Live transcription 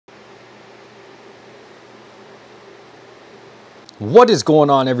What is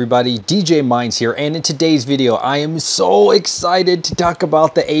going on, everybody? DJ Minds here, and in today's video I am so excited to talk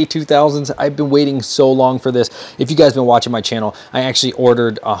about the A2000s. I've been waiting so long for this. If you guys have been watching my channel, I actually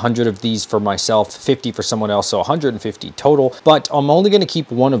ordered 100 of these for myself, 50 for someone else, so 150 total, but I'm only going to keep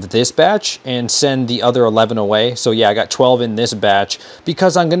one of this batch and send the other 11 away. So yeah, I got 12 in this batch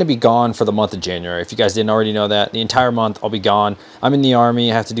because I'm going to be gone for the month of January. If you guys didn't already know that, the entire month I'll be gone. I'm in the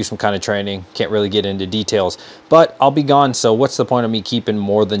Army, I have to do some kind of training, can't really get into details, but I'll be gone, so what's the point of me keeping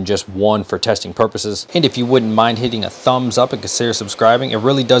more than just one for testing purposes? And if you wouldn't mind hitting a thumbs up and consider subscribing, it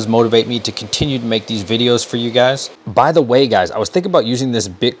really does motivate me to continue to make these videos for you guys. By the way, guys, I was thinking about using this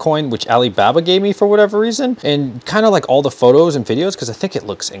Bitcoin which Alibaba gave me for whatever reason, and kind of like all the photos and videos because I think it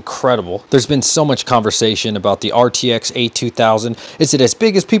looks incredible. There's been so much conversation about the RTX A2000. Is it as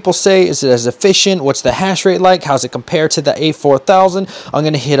big as people say? Is it as efficient? What's the hash rate like? How's it compare to the A4000? I'm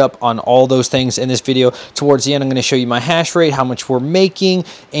going to hit up on all those things in this video. Towards the end, I'm going to show you my hash rate, how much we're making,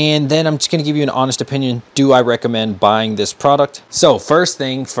 and then I'm just going to give you an honest opinion. Do I recommend buying this product? So first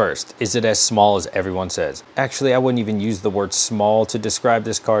thing first, is it as small as everyone says? Actually, I wouldn't even use the word small to describe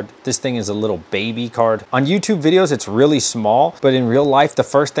this card. This thing is a little baby card. On YouTube videos, it's really small, but in real life, the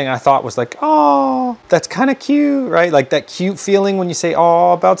first thing I thought was like, oh, that's kind of cute, right? Like that cute feeling when you say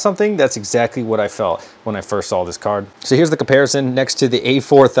oh about something. That's exactly what I felt when I first saw this card. So here's the comparison next to the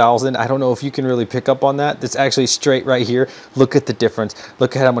A4000. I don't know if you can really pick up on that. It's actually straight right here. Look at the difference.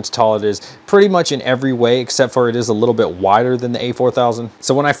 Look at how much taller it is. Pretty much in every way, except for it is a little bit wider than the A4000.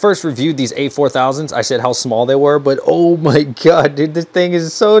 So when I first reviewed these A4000s, I said how small they were, but oh my God, dude, this thing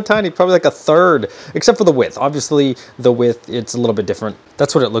is so tiny, probably like a third, except for the width. Obviously the width, it's a little bit different.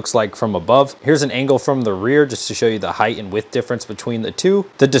 That's what it looks like from above. Here's an angle from the rear just to show you the height and width difference between the two.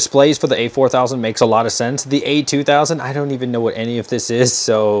 The displays for the A4000 makes a lot of sense. The A2000, I don't even know what any of this is.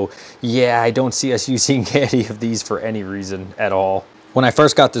 So yeah, I don't see us using any of these for any reason at all. When I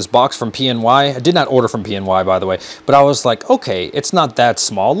first got this box from PNY, I did not order from PNY, by the way, but I was like, okay, it's not that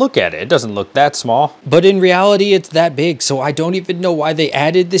small. Look at it. It doesn't look that small. But in reality, it's that big. So I don't even know why they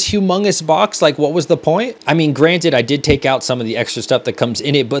added this humongous box. Like, what was the point? I mean, granted, I did take out some of the extra stuff that comes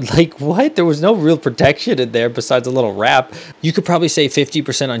in it, but like, what? There was no real protection in there besides a little wrap. You could probably save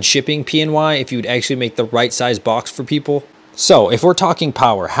 50% on shipping PNY if you would actually make the right size box for people. So if we're talking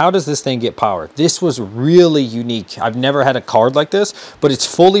power, how does this thing get power? This was really unique. I've never had a card like this, but it's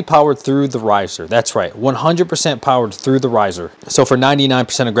fully powered through the riser. That's right, 100% powered through the riser. So for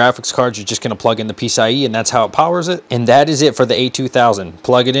 99% of graphics cards, you're just gonna plug in the PCIe and that's how it powers it. And that is it for the A2000.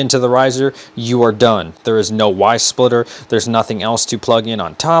 Plug it into the riser, you are done. There is no Y splitter. There's nothing else to plug in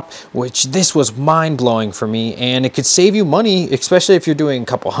on top, which this was mind-blowing for me. And it could save you money, especially if you're doing a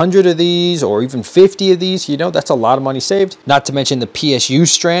couple hundred of these or even 50 of these, you know, that's a lot of money saved. Not to mention the PSU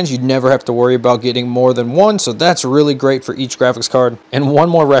strands, you'd never have to worry about getting more than one, so that's really great for each graphics card. And one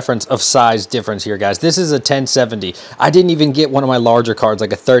more reference of size difference here, guys. This is a 1070. I didn't even get one of my larger cards,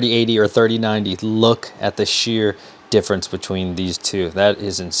 like a 3080 or 3090. Look at the sheer difference between these two. That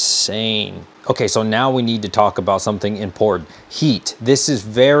is insane. Okay, so now we need to talk about something important. Heat. This is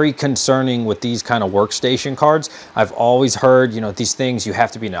very concerning with these kind of workstation cards. I've always heard, you know, these things, you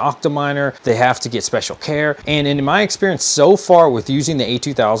have to be an octominer, they have to get special care. And in my experience so far with using the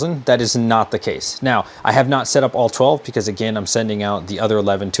A2000, that is not the case. Now, I have not set up all 12 because again, I'm sending out the other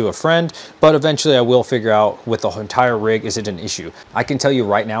 11 to a friend, but eventually I will figure out with the entire rig, is it an issue? I can tell you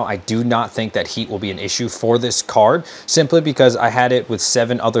right now, I do not think that heat will be an issue for this card, simply because I had it with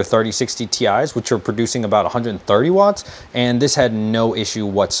 7 other 3060 Ti's, which are producing about 130 watts, and this had no issue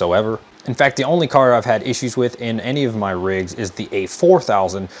whatsoever. In fact, the only card I've had issues with in any of my rigs is the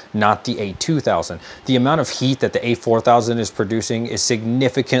A4000, not the A2000. The amount of heat that the A4000 is producing is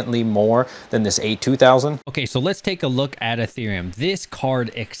significantly more than this A2000. Okay, so let's take a look at Ethereum. This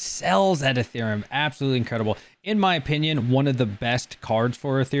card excels at Ethereum, absolutely incredible. In my opinion, one of the best cards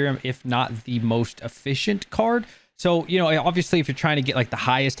for Ethereum, if not the most efficient card. So, you know, obviously if you're trying to get like the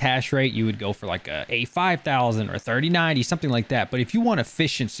highest hash rate, you would go for like a A5000 or 3090, something like that. But if you want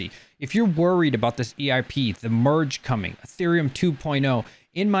efficiency, if you're worried about this EIP, the merge coming, Ethereum 2.0,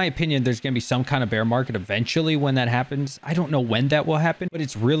 in my opinion, there's going to be some kind of bear market eventually when that happens. I don't know when that will happen, but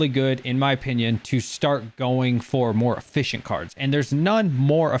it's really good, in my opinion, to start going for more efficient cards. And there's none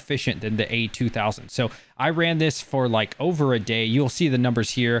more efficient than the A2000. So I ran this for like over a day. You'll see the numbers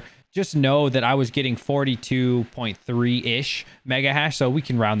here. just know that I was getting 42.3-ish mega hash. So we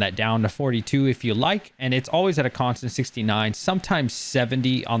can round that down to 42 if you like. And it's always at a constant 69, sometimes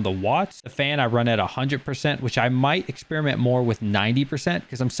 70 on the watts. The fan I run at 100%, which I might experiment more with 90%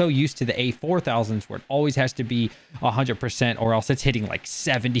 because I'm so used to the A4000s where it always has to be 100% or else it's hitting like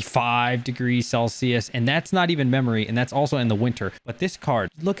 75 degrees Celsius. And that's not even memory. And that's also in the winter. But this card,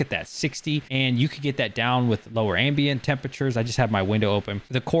 look at that, 60. And you could get that down with lower ambient temperatures. I just have my window open.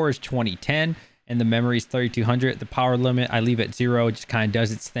 The core is 2010 and the memory is 3200. The power limit I leave at 0. It just kind of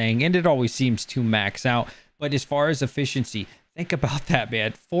does its thing and it always seems to max out. But as far as efficiency, think about that,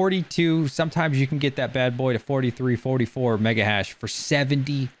 man. 42, sometimes you can get that bad boy to 43, 44 mega hash for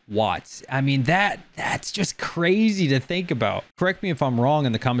 70 watts. I mean, that's just crazy to think about. Correct me if I'm wrong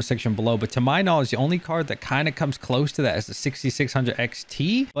in the comment section below, but to my knowledge, the only card that kind of comes close to that is the 6600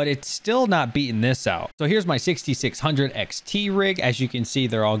 XT, but it's still not beating this out. So here's my 6600 XT rig. As you can see,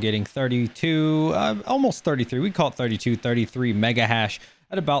 they're all getting 32, almost 33. We call it 32, 33 mega hash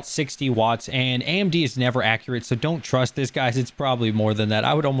at about 60 watts, and AMD is never accurate, so don't trust this, guys. It's probably more than that.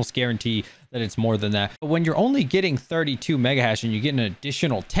 I would almost guarantee that it's more than that. But when you're only getting 32 mega hash and you get an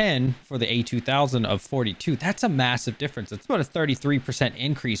additional 10 for the A2000 of 42, that's a massive difference. It's about a 33%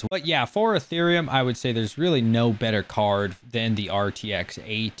 increase. But yeah, for Ethereum, I would say there's really no better card than the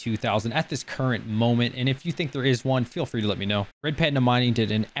RTX A2000 at this current moment. And if you think there is one, feel free to let me know. Red Panda Mining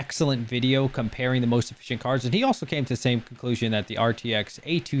did an excellent video comparing the most efficient cards, and he also came to the same conclusion that the RTX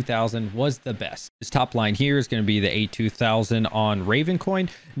A2000 was the best. This top line here is going to be the A2000 on Ravencoin.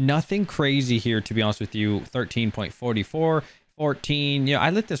 Nothing crazy here, to be honest with you. 13.44, 14. You know,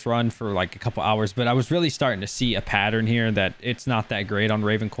 I let this run for like a couple hours, but I was really starting to see a pattern here that it's not that great on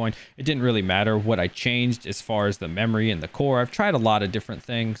Ravencoin. It didn't really matter what I changed as far as the memory and the core. I've tried a lot of different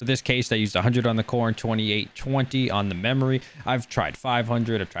things. In this case, I used 100 on the core and 2820 on the memory. I've tried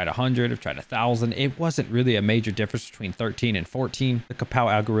 500, I've tried 100, I've tried 1000. It wasn't really a major difference between 13 and 14. The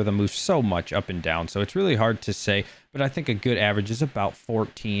Kapow algorithm moves so much up and down, so it's really hard to say. But I think a good average is about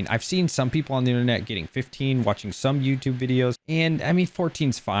 14. I've seen some people on the internet getting 15, watching some YouTube videos. And I mean,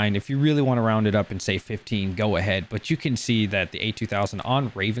 14's fine. If you really want to round it up and say 15, go ahead. But you can see that the A2000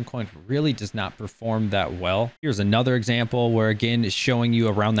 on Ravencoin really does not perform that well. Here's another example where, again, it's showing you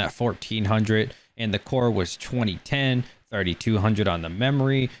around that 1400 and the core was 2010. 3200 on the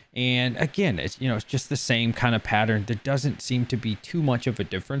memory, and again, it's just the same kind of pattern. There doesn't seem to be too much of a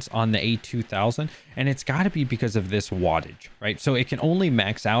difference on the A2000, and it's got to be because of this wattage, right? So it can only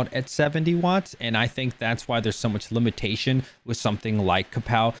max out at 70 watts, and I think that's why there's so much limitation with something like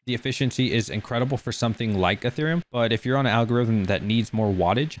Kapow. The efficiency is incredible for something like Ethereum, but if you're on an algorithm that needs more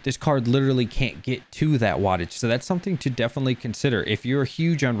wattage, this card literally can't get to that wattage. So that's something to definitely consider. If you're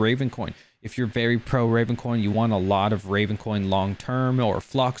huge on Ravencoin, if you're very pro Ravencoin, you want a lot of Ravencoin long term or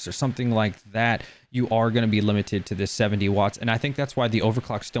Flux or something like that, you are going to be limited to this 70 watts. And I think that's why the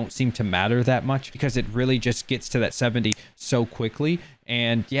overclocks don't seem to matter that much, because it really just gets to that 70 so quickly.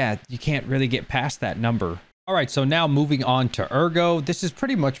 And yeah, you can't really get past that number. All right, so now moving on to Ergo. This is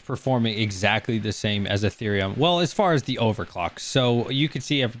pretty much performing exactly the same as Ethereum. Well, as far as the overclocks. So you can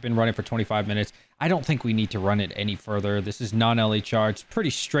see I've been running for 25 minutes. I don't think we need to run it any further. This is non-LHR. It's pretty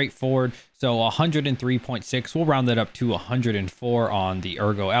straightforward. So 103.6, we'll round that up to 104 on the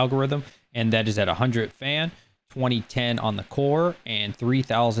Ergo algorithm. And that is at 100 fan, 2010 on the core, and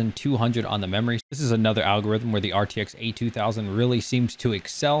 3200 on the memory. This is another algorithm where the RTX A2000 really seems to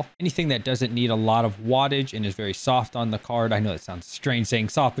excel. Anything that doesn't need a lot of wattage and is very soft on the card. I know that sounds strange saying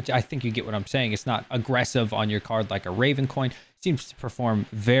soft, but I think you get what I'm saying. It's not aggressive on your card like a Ravencoin. Seems to perform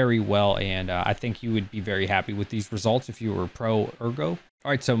very well, and I think you would be very happy with these results if you were pro Ergo.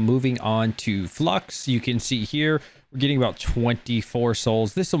 All right, so moving on to Flux, you can see here we're getting about 24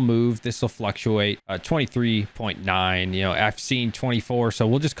 souls. This will move, this will fluctuate. 23.9, I've seen 24, so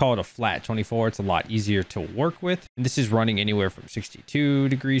we'll just call it a flat 24. It's a lot easier to work with. And this is running anywhere from 62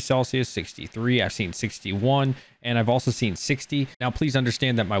 degrees Celsius, 63. I've seen 61, and I've also seen 60. Now, please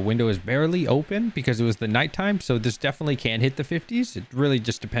understand that my window is barely open because it was the nighttime, so this definitely can hit the 50s. It really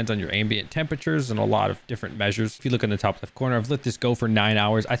just depends on your ambient temperatures and a lot of different measures. If you look in the top left corner, I've let this go for 9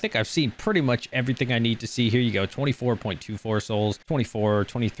 hours. I think I've seen pretty much everything I need to see. Here you go, 24.24 souls, 24,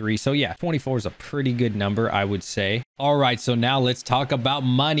 23. So yeah, 24 is a pretty good number, I would say. All right, so now let's talk about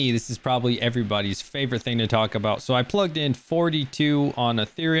money. This is probably everybody's favorite thing to talk about. So I plugged in 42 on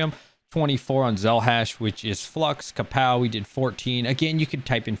Ethereum, 24 on Zelhash, which is Flux. Kapow, we did 14. Again, you could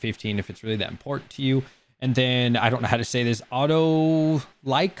type in 15 if it's really that important to you. And then, I don't know how to say this,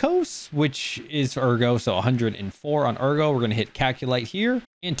 Autolycos, which is Ergo, so 104 on Ergo. We're going to hit calculate here.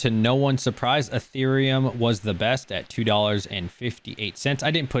 And to no one's surprise, Ethereum was the best at $2.58. I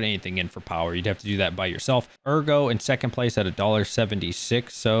didn't put anything in for power. You'd have to do that by yourself. Ergo in second place at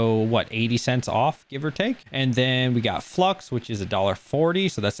 $1.76. So what, 80 cents off, give or take? And then we got Flux, which is $1.40.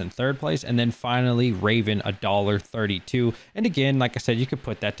 So that's in third place. And then finally, Raven, $1.32. And again, like I said, you could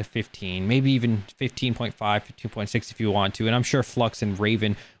put that to 15, maybe even 15.5, 15.6 if you want to. And I'm sure Flux and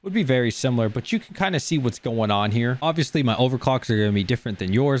Raven would be very similar, but you can kind of see what's going on here. Obviously, my overclocks are going to be different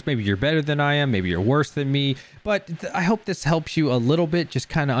than yours. Maybe you're better than I am, maybe you're worse than me, but I hope this helps you a little bit, just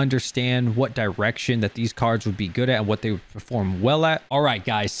kind of understand what direction that these cards would be good at and what they would perform well at. All right,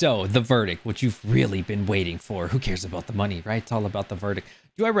 guys, so the verdict, what you've really been waiting for. Who cares about the money, right? It's all about the verdict.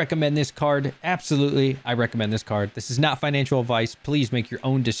 Do I recommend this card? Absolutely, I recommend this card. This is not financial advice. Please make your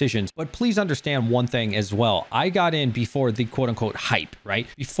own decisions, but please understand one thing as well. I got in before the quote unquote hype, right?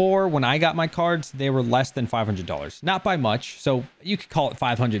 Before, when I got my cards, they were less than $500, not by much. So you could call it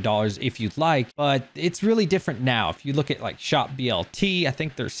 $500 if you'd like, but it's really different now. If you look at like Shop BLT, I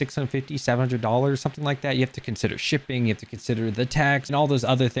think they're $650, $700, something like that. You have to consider shipping, you have to consider the tax and all those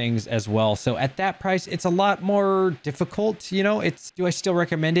other things as well. So at that price, it's a lot more difficult. You know, do I still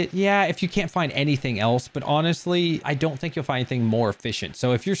recommend it? Yeah, if you can't find anything else, but honestly, I don't think you'll find anything more efficient.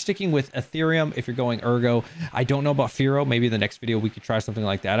 So if you're sticking with Ethereum, if you're going Ergo, I don't know about Firo, maybe the next video we could try something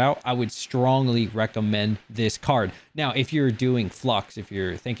like that out. I would strongly recommend this card. Now, if you're doing Flux, if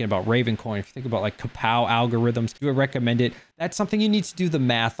you're thinking about Ravencoin, if you think about like Kapow algorithms, do I recommend it? That's something you need to do the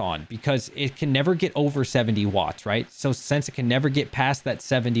math on, because it can never get over 70 watts, right? So since it can never get past that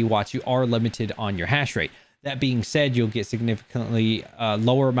 70 watts, you are limited on your hash rate. That being said, you'll get significantly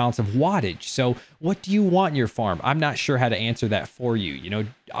lower amounts of wattage. So what do you want in your farm? I'm not sure how to answer that for you. You know,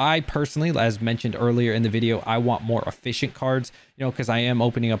 I personally, as mentioned earlier in the video, I want more efficient cards, you know, because I am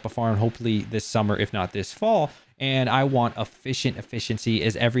opening up a farm hopefully this summer, if not this fall. And I want efficiency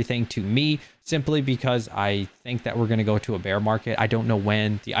is everything to me, simply because I think that we're going to go to a bear market. I don't know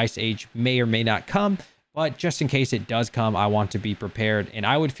when. The ice age may or may not come. But just in case it does come, I want to be prepared, and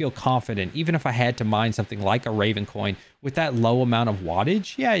I would feel confident, even if I had to mine something like a Ravencoin with that low amount of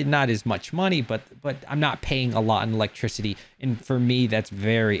wattage. Yeah, not as much money, but I'm not paying a lot in electricity. And for me, that's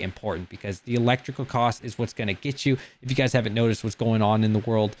very important, because the electrical cost is what's going to get you. If you guys haven't noticed what's going on in the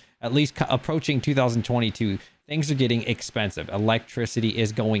world, at least approaching 2022, things are getting expensive. Electricity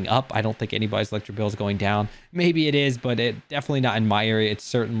is going up. I don't think anybody's electric bill is going down. Maybe it is, but it definitely not in my area. It's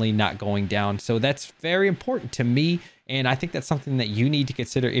certainly not going down. So that's very important to me. And I think that's something that you need to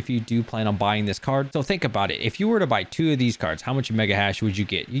consider if you do plan on buying this card. So think about it. If you were to buy 2 of these cards, how much mega hash would you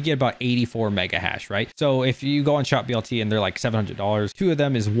get? You get about 84 mega hash, right? So if you go on Shop BLT and they're like $700, 2 of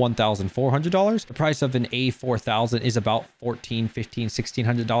them is $1,400. The price of an A4000 is about $1,400,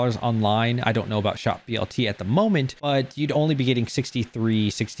 $1,500, $1,600 online. I don't know about Shop BLT at the moment, but you'd only be getting 63,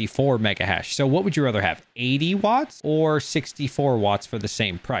 64 mega hash. So what would you rather have, 80 watts or 64 watts for the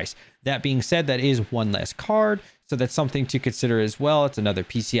same price? That being said, that is one less card. So that's something to consider as well. It's another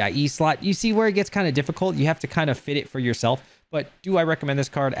PCIe slot. You see where it gets kind of difficult. You have to kind of fit it for yourself. But do I recommend this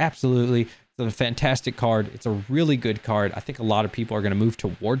card? Absolutely. It's a fantastic card. It's a really good card. I think a lot of people are going to move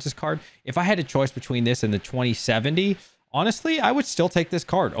towards this card. If I had a choice between this and the 2070, honestly, I would still take this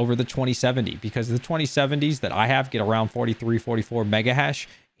card over the 2070, because the 2070s that I have get around 43, 44 mega hash.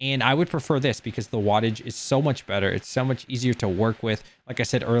 And I would prefer this because the wattage is so much better. It's so much easier to work with. Like I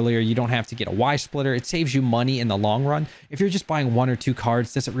said earlier, you don't have to get a Y splitter. It saves you money in the long run. If you're just buying 1 or 2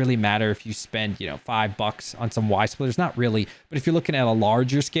 cards, does it really matter if you spend, you know, $5 on some Y splitters? Not really. But if you're looking at a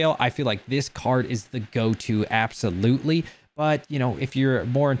larger scale, I feel like this card is the go-to, absolutely. But, you know, if you're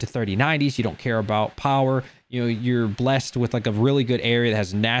more into 3090s, you don't care about power, you know, you're blessed with like a really good area that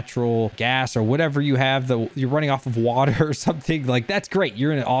has natural gas or whatever you have, you're running off of water or something, like that's great.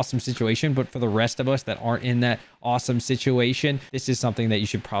 You're in an awesome situation. But for the rest of us that aren't in that awesome situation, this is something that you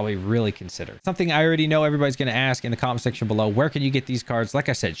should probably really consider. Something I already know everybody's going to ask in the comment section below, where can you get these cards? Like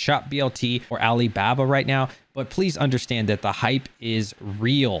I said, Shop BLT or Alibaba right now. But please understand that the hype is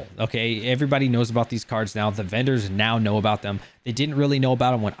real, okay? Everybody knows about these cards now. The vendors now know about them. They didn't really know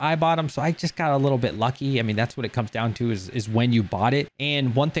about them when I bought them, so I just got a little bit lucky. I mean, that's what it comes down to, is when you bought it.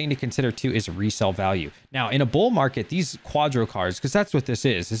 And one thing to consider too is resale value. Now, in a bull market, these Quadro cards, because that's what this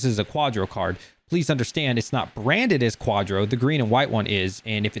is a Quadro card. Please understand, it's not branded as Quadro. The green and white one is.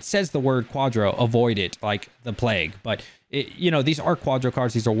 And if it says the word Quadro, avoid it like the plague. But, you know, these are Quadro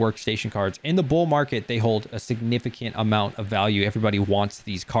cards. These are workstation cards. In the bull market, they hold a significant amount of value. Everybody wants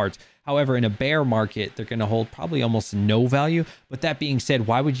these cards. However, in a bear market, they're going to hold probably almost no value. But that being said,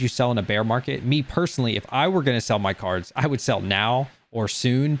 why would you sell in a bear market? Me personally, if I were going to sell my cards, I would sell now or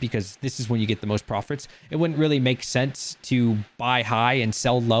soon, because this is when you get the most profits. It wouldn't really make sense to buy high and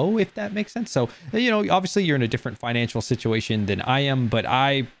sell low, if that makes sense. So, you know, obviously you're in a different financial situation than I am, but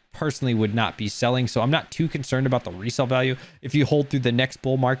I personally would not be selling, so I'm not too concerned about the resale value. If you hold through the next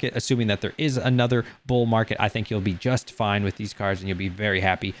bull market, assuming that there is another bull market, I think you'll be just fine with these cards and you'll be very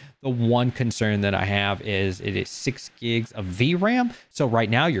happy. The one concern that I have is it is 6 gigs of VRAM. So right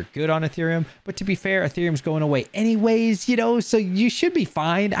now you're good on Ethereum, but to be fair, Ethereum's going away anyways, you know, so you should be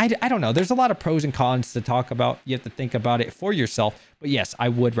fine. I don't know. There's a lot of pros and cons to talk about. You have to think about it for yourself. But yes, I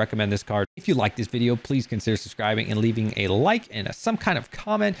would recommend this card. If you like this video, please consider subscribing and leaving a like and some kind of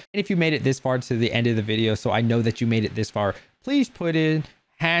comment. And if you made it this far to the end of the video, so I know that you made it this far, please put in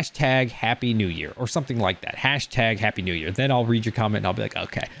hashtag Happy New Year or something like that. Hashtag Happy New Year. Then I'll read your comment and I'll be like,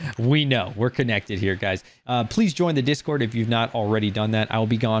 okay, we know we're connected here, guys. Please join the Discord if you've not already done that. I will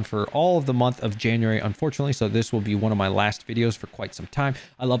be gone for all of the month of January, unfortunately. So this will be one of my last videos for quite some time.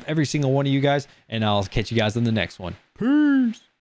 I love every single one of you guys, and I'll catch you guys in the next one. Peace.